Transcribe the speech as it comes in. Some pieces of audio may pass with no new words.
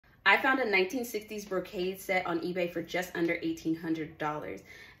I found a 1960s brocade set on eBay for just under $1,800,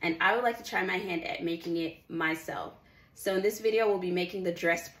 and I would like to try my hand at making it myself. So in this video, we'll be making the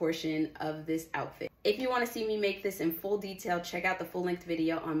dress portion of this outfit. If you want to see me make this in full detail, check out the full-length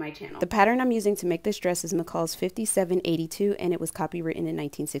video on my channel. The pattern I'm using to make this dress is McCall's 5782, and it was copywritten in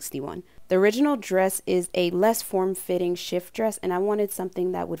 1961. The original dress is a less form-fitting shift dress, and I wanted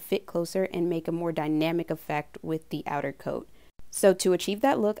something that would fit closer and make a more dynamic effect with the outer coat. So to achieve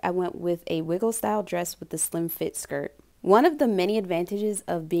that look, I went with a wiggle style dress with a slim fit skirt. One of the many advantages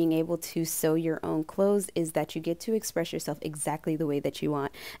of being able to sew your own clothes is that you get to express yourself exactly the way that you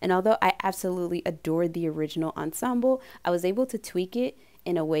want. And although I absolutely adored the original ensemble, I was able to tweak it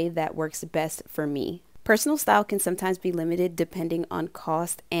in a way that works best for me. Personal style can sometimes be limited depending on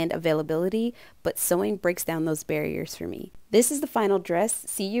cost and availability, but sewing breaks down those barriers for me. This is the final dress.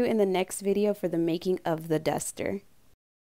 See you in the next video for the making of the duster.